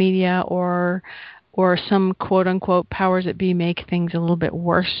mass media or some quote-unquote powers that be make things a little bit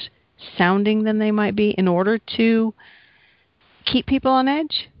worse sounding than they might be in order to keep people on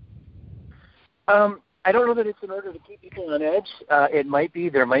edge? I don't know that it's in order to keep people on edge.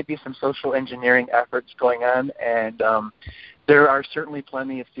 There might be some social engineering efforts going on, and there are certainly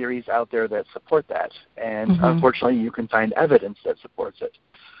plenty of theories out there that support that. And unfortunately, you can find evidence that supports it.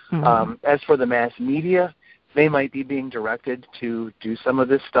 As for the mass media, they might be being directed to do some of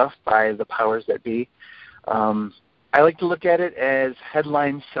this stuff by the powers that be. I like to look at it as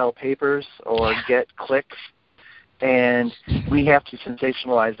headlines sell papers or get clicks, and we have to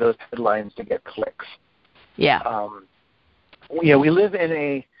sensationalize those headlines to get clicks. Yeah. We live in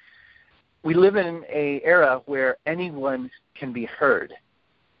a era where anyone can be heard,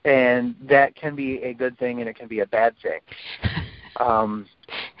 and that can be a good thing and it can be a bad thing.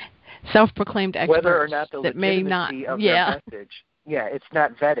 Self-proclaimed experts whether or not the that may not, of their message, it's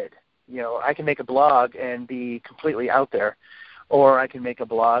not vetted. I can make a blog and be completely out there, or I can make a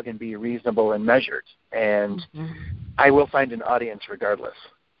blog and be reasonable and measured, and I will find an audience regardless.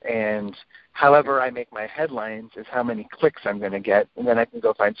 And however I make my headlines is how many clicks I'm going to get, and then I can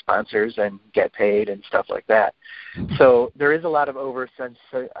go find sponsors and get paid and stuff like that. So there is a lot of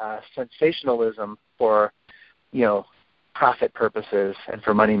sensationalism for, profit purposes and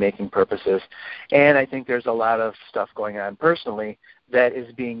for money-making purposes. And I think there's a lot of stuff going on personally that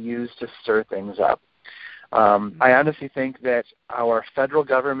is being used to stir things up. I honestly think that our federal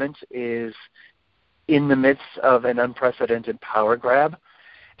government is in the midst of an unprecedented power grab,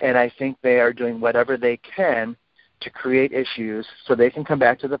 and I think they are doing whatever they can to create issues so they can come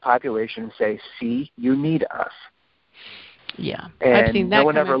back to the population and say, see, you need us. Yeah, and I've seen that no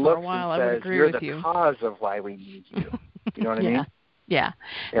one ever for a looks while. and I would says, agree you're with the you. cause of why we need you. You know what I mean? Yeah.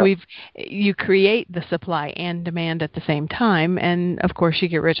 Yep. You create the supply and demand at the same time, and of course you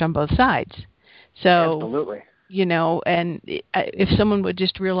get rich on both sides. So, absolutely. And if someone would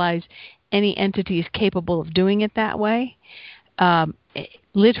just realize any entity is capable of doing it that way,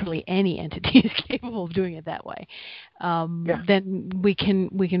 literally any entity is capable of doing it that way, then we can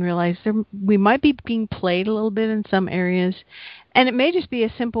realize we might be being played a little bit in some areas, and it may just be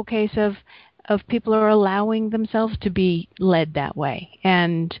a simple case of people are allowing themselves to be led that way,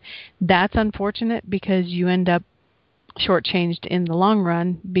 and that's unfortunate because you end up shortchanged in the long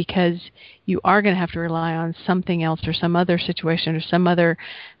run because you are going to have to rely on something else or some other situation or some other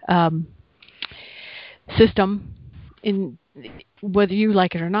system, in whether you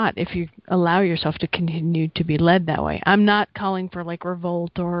like it or not, if you allow yourself to continue to be led that way. I'm not calling for like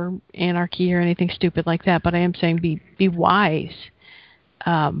revolt or anarchy or anything stupid like that, but I am saying be wise,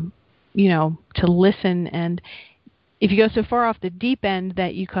 to listen. And if you go so far off the deep end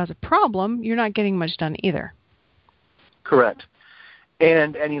that you cause a problem, you're not getting much done either. Correct.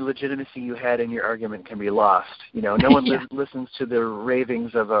 And any legitimacy you had in your argument can be lost. No one listens to the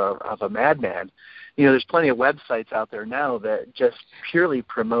ravings of a madman. There's plenty of websites out there now that just purely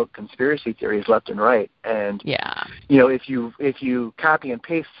promote conspiracy theories left and right. And if you copy and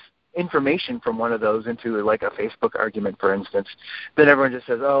paste information from one of those into like a Facebook argument, for instance, then everyone just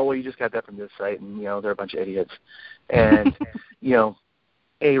says, "Oh, well, you just got that from this site," and they're a bunch of idiots. And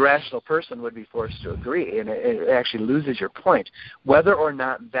a rational person would be forced to agree, and it actually loses your point, whether or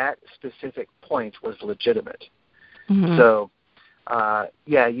not that specific point was legitimate. Mm-hmm. So,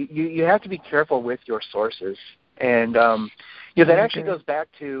 you have to be careful with your sources. And, that actually goes back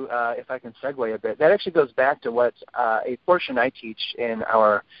to, if I can segue a bit, that actually goes back to what a portion I teach in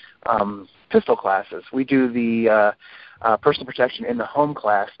our pistol classes. We do the personal protection in the home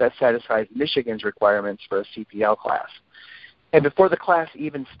class that satisfies Michigan's requirements for a CPL class. And before the class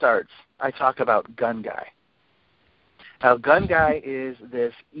even starts, I talk about Gun Guy. Now, Gun Guy is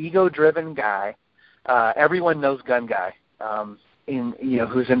this ego-driven guy. Everyone knows Gun Guy.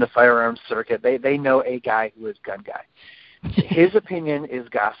 Who's in the firearms circuit. They know a guy who is Gun Guy. His opinion is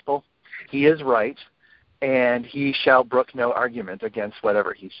gospel. He is right, and he shall brook no argument against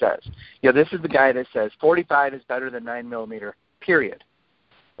whatever he says. This is the guy that says 45 is better than 9mm, period.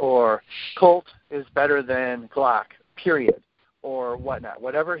 Or Colt is better than Glock, period. Or whatnot.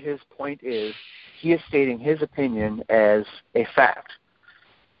 Whatever his point is, he is stating his opinion as a fact.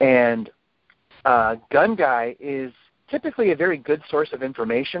 And Gun Guy is typically a very good source of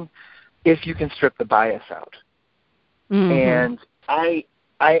information if you can strip the bias out. Mm-hmm. And I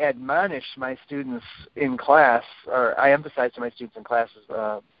admonish my students in class, or I emphasize to my students in class is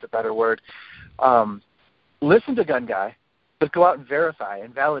the better word, listen to Gun Guy, but go out and verify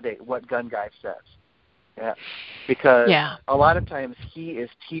and validate what Gun Guy says. Yeah, because a lot of times he is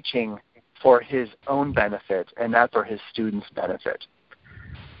teaching for his own benefit and not for his students' benefit.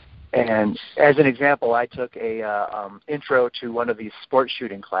 And as an example, I took a intro to one of these sports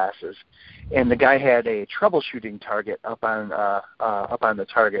shooting classes, and the guy had a troubleshooting target up on the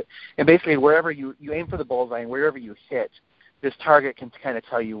target. And basically, wherever you aim for the bullseye and wherever you hit, this target can kind of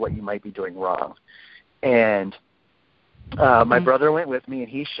tell you what you might be doing wrong. And my brother went with me, and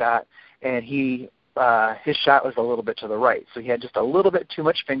he shot, and his shot was a little bit to the right. So he had just a little bit too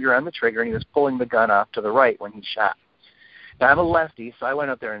much finger on the trigger, and he was pulling the gun off to the right when he shot. Now, I'm a lefty, so I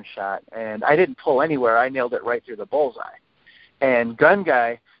went up there and shot, and I didn't pull anywhere. I nailed it right through the bullseye. And Gun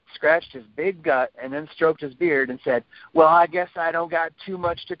Guy scratched his big gut and then stroked his beard and said, "Well, I guess I don't got too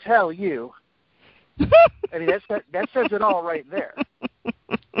much to tell you." I mean, that says it all right there.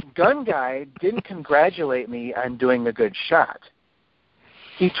 Gun Guy didn't congratulate me on doing a good shot.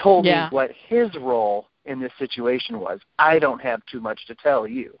 He told me what his role in this situation was. I don't have too much to tell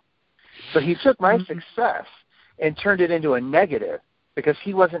you. So he took my success and turned it into a negative because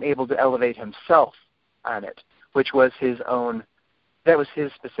he wasn't able to elevate himself on it, which was his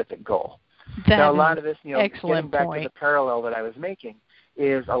specific goal. Now, a lot of this, getting back to the parallel that I was making,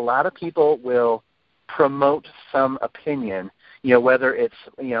 is a lot of people will promote some opinion, whether it's,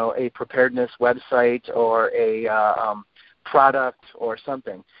 a preparedness website or a product or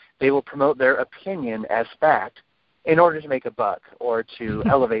something. They will promote their opinion as fact in order to make a buck or to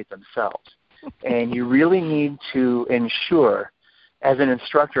elevate themselves. And you really need to ensure, as an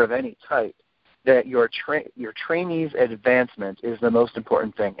instructor of any type, that your trainee's advancement is the most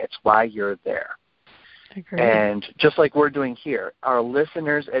important thing. It's why you're there. Agreed. And just like we're doing here, our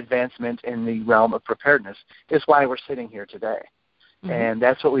listeners' advancement in the realm of preparedness is why we're sitting here today. Mm-hmm. And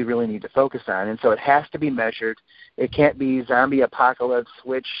that's what we really need to focus on. And so it has to be measured. It can't be zombie apocalypse,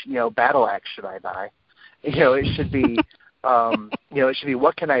 which, battle axe should I buy? It should be, it should be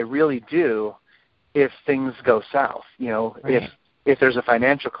what can I really do if things go south? If there's a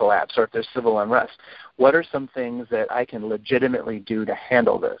financial collapse or if there's civil unrest, what are some things that I can legitimately do to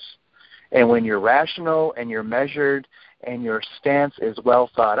handle this? And when you're rational and you're measured and your stance is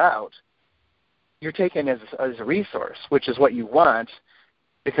well thought out, you're taken as a resource, which is what you want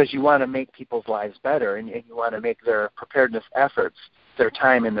because you want to make people's lives better and you want to make their preparedness efforts, their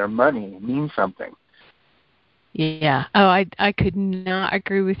time and their money mean something. Yeah. Oh, I could not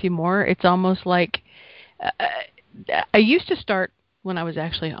agree with you more. It's almost like I used to start when I was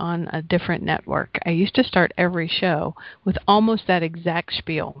actually on a different network. I used to start every show with almost that exact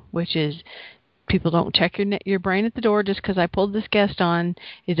spiel, which is people don't check your brain at the door just because I pulled this guest on.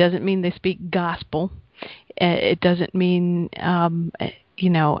 It doesn't mean they speak gospel. It doesn't mean, and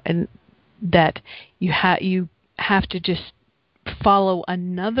that you have to just follow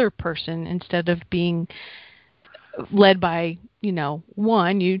another person instead of being led by,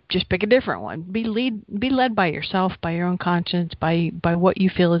 one, you just pick a different one. Be led by yourself, by your own conscience, by what you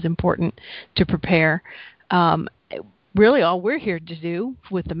feel is important to prepare. Really all we're here to do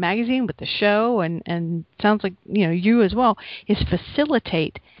with the magazine, with the show, and sounds like, you as well, is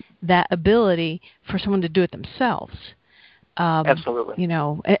facilitate that ability for someone to do it themselves. Absolutely.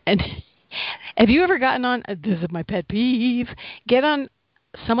 And have you ever gotten on, this is my pet peeve, get on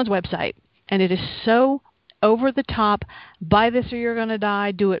someone's website, and it is so over the top, buy this or you're going to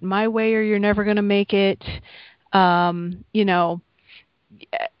die, do it my way or you're never going to make it,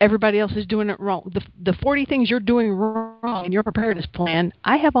 everybody else is doing it wrong. The 40 things you're doing wrong in your preparedness plan,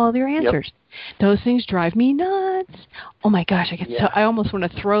 I have all your answers. Yep. Those things drive me nuts. Oh my gosh, I almost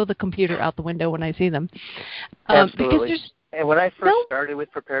want to throw the computer out the window when I see them. Absolutely. And when I first started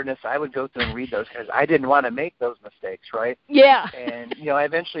with preparedness, I would go through and read those because I didn't want to make those mistakes, right? Yeah. And, I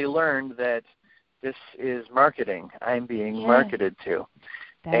eventually learned that this is marketing. I'm being marketed to.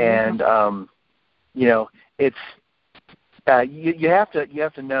 And, it's you have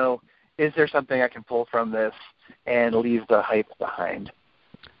to know, is there something I can pull from this and leave the hype behind?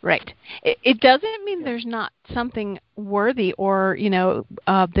 Right. It doesn't mean there's not something worthy, or,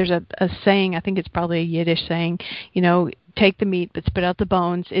 there's a saying, I think it's probably a Yiddish saying, take the meat but spit out the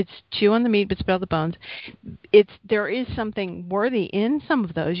bones. It's chew on the meat but spit out the bones. There is something worthy in some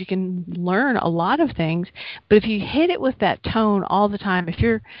of those. You can learn a lot of things, but if you hit it with that tone all the time, if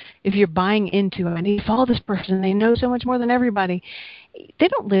you're buying into it, and you follow this person, they know so much more than everybody. They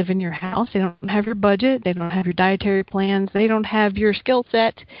don't live in your house. They don't have your budget. They don't have your dietary plans. They don't have your skill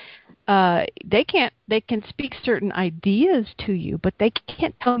set. They can speak certain ideas to you, but they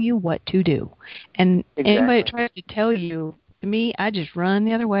can't tell you what to do. And anybody that tries to tell you, to me, I just run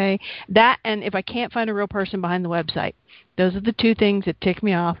the other way. That, and if I can't find a real person behind the website, those are the two things that tick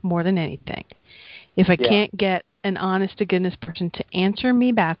me off more than anything. If I can't get an honest-to-goodness person to answer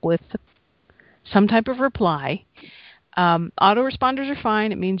me back with some type of reply, autoresponders are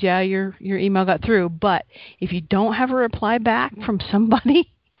fine. It means, your email got through. But if you don't have a reply back from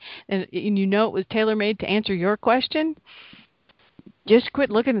somebody, and it was tailor-made to answer your question, just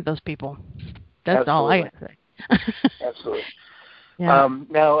quit looking at those people. That's all I got to say. Absolutely. Yeah.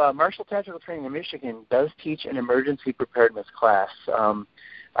 Now, Marshall Tactical Training in Michigan does teach an emergency preparedness class.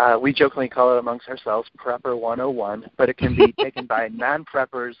 We jokingly call it amongst ourselves Prepper 101, but it can be taken by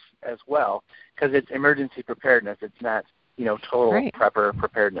non-preppers as well because it's emergency preparedness. It's not, total prepper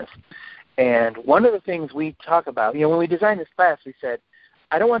preparedness. And one of the things we talk about, when we designed this class, we said,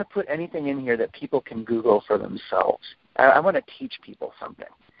 I don't want to put anything in here that people can Google for themselves. I want to teach people something.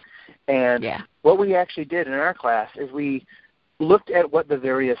 And what we actually did in our class is we looked at what the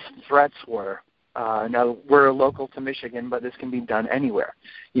various threats were. Now, we're local to Michigan, but this can be done anywhere.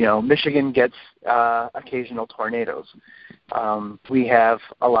 Michigan gets occasional tornadoes. We have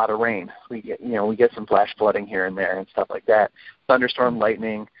a lot of rain. We get some flash flooding here and there and stuff like that. Thunderstorm,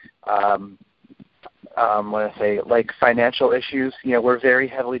 lightning, like financial issues. We're very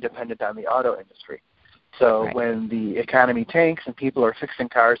heavily dependent on the auto industry. So when the economy tanks and people are fixing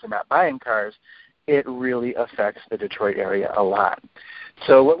cars and not buying cars, it really affects the Detroit area a lot.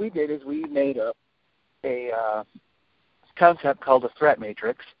 So what we did is we made up a concept called a threat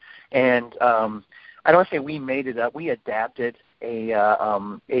matrix, and I don't want to say we made it up. We adapted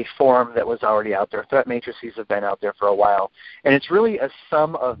a form that was already out there. Threat matrices have been out there for a while, and it's really a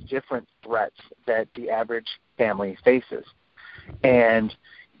sum of different threats that the average family faces. And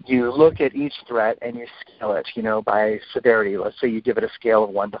you look at each threat and you scale it, by severity. Let's say you give it a scale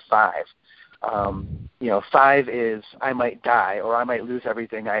of 1 to 5. 5 is I might die or I might lose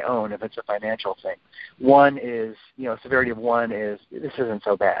everything I own if it's a financial thing. 1 is, severity of 1 is this isn't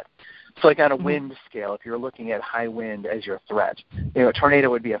so bad. So like on a wind scale, if you're looking at high wind as your threat, a tornado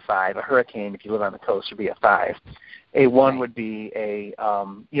would be a 5. A hurricane, if you live on the coast, would be a 5. A 1 would be a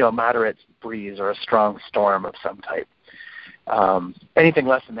moderate breeze or a strong storm of some type. Anything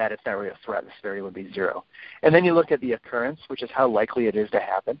less than that, it's not really a threat. The severity would be 0. And then you look at the occurrence, which is how likely it is to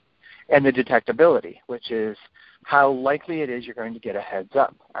happen, and the detectability, which is how likely it is you're going to get a heads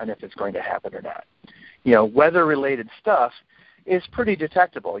up on if it's going to happen or not. Weather-related stuff is pretty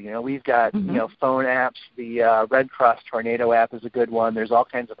detectable. We've got, phone apps. The Red Cross Tornado app is a good one. There's all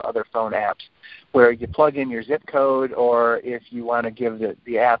kinds of other phone apps where you plug in your zip code, or if you want to give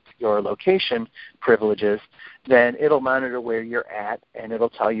the app your location privileges, then it'll monitor where you're at, and it'll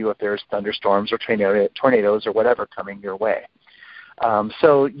tell you if there's thunderstorms or tornadoes or whatever coming your way.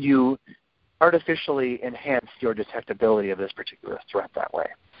 So you artificially enhance your detectability of this particular threat that way.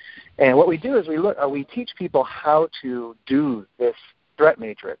 And what we do is we teach people how to do this threat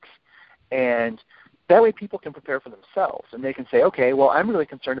matrix, and That way people can prepare for themselves, and they can say, okay, well, I'm really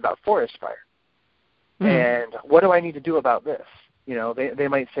concerned about forest fire. And what do I need to do about this? You know, they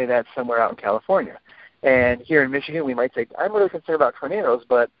might say that somewhere out in California. And here in Michigan, we might say, I'm really concerned about tornadoes,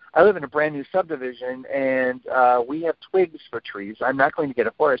 but I live in a brand new subdivision, and we have twigs for trees. I'm not going to get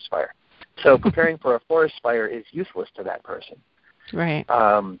a forest fire. So preparing for a forest fire is useless to that person. Right.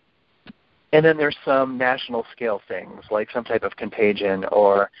 And then there's some national scale things, like some type of contagion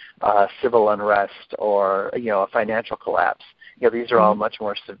or civil unrest or, a financial collapse. These are all much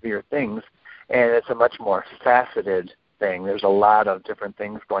more severe things, and it's a much more faceted thing. There's a lot of different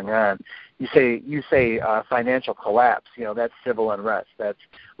things going on. You say financial collapse, that's civil unrest, that's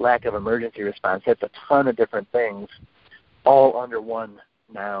lack of emergency response. That's a ton of different things all under one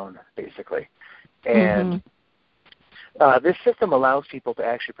noun, basically. And this system allows people to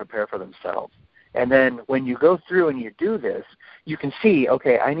actually prepare for themselves. And then when you go through and you do this, you can see,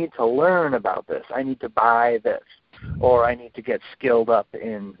 okay, I need to learn about this. I need to buy this, or I need to get skilled up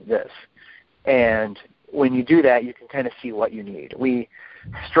in this. And when you do that, you can kind of see what you need. We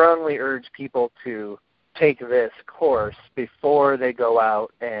strongly urge people to take this course before they go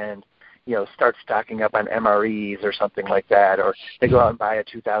out and, start stocking up on MREs or something like that, or they go out and buy a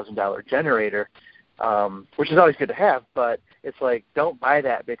 $2,000 generator, which is always good to have, but it's like, don't buy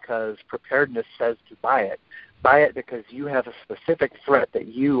that because preparedness says to buy it. Buy it because you have a specific threat that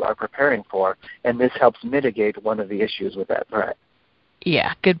you are preparing for, and this helps mitigate one of the issues with that threat.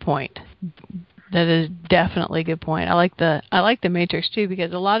 Yeah, good point. That is definitely a good point. I like the matrix too,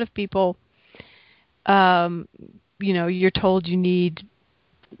 because a lot of people, you're told you need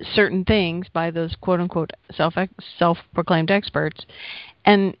certain things by those quote unquote self-proclaimed experts,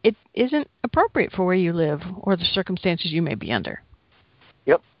 and it isn't appropriate for where you live or the circumstances you may be under.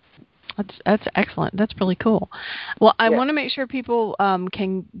 Yep. That's excellent. That's really cool. Well, I want to make sure people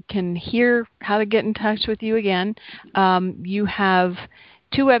can hear how to get in touch with you again. You have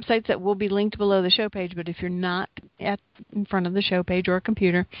 2 websites that will be linked below the show page, but if you're not in front of the show page or a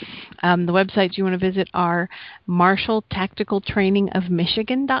computer, the websites you want to visit are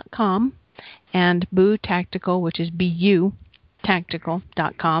MarshallTacticalTrainingofMichigan.com and Boo Tactical, which is BU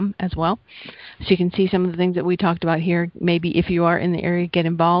tactical.com as well. So you can see some of the things that we talked about here. Maybe if you are in the area, get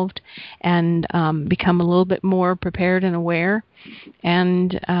involved and become a little bit more prepared and aware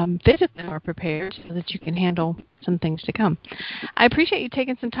and physically more prepared so that you can handle some things to come. I appreciate you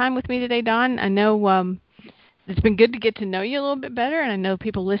taking some time with me today, Dawn. I know it's been good to get to know you a little bit better, and I know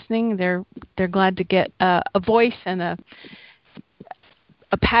people listening, they're glad to get a voice and a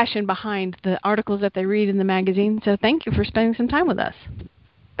passion behind the articles that they read in the magazine. So thank you for spending some time with us.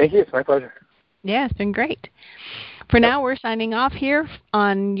 Thank you. It's my pleasure. Yeah, it's been great. For now, we're signing off here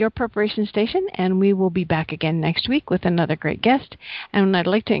on Your Preparation Station, and we will be back again next week with another great guest. And I'd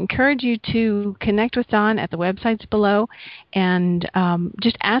like to encourage you to connect with Don at the websites below and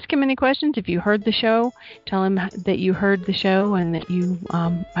just ask him any questions. If you heard the show, tell him that you heard the show and that you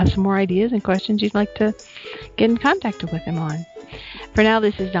have some more ideas and questions you'd like to get in contact with him on. For now,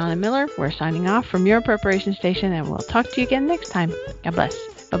 this is Donna Miller. We're signing off from Your Preparation Station, and we'll talk to you again next time. God bless.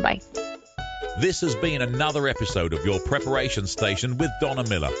 Bye-bye. This has been another episode of Your Preparation Station with Donna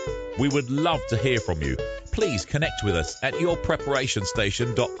Miller. We would love to hear from you. Please connect with us at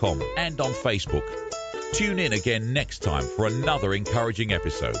yourpreparationstation.com and on Facebook. Tune in again next time for another encouraging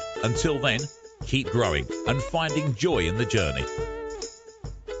episode. Until then, keep growing and finding joy in the journey.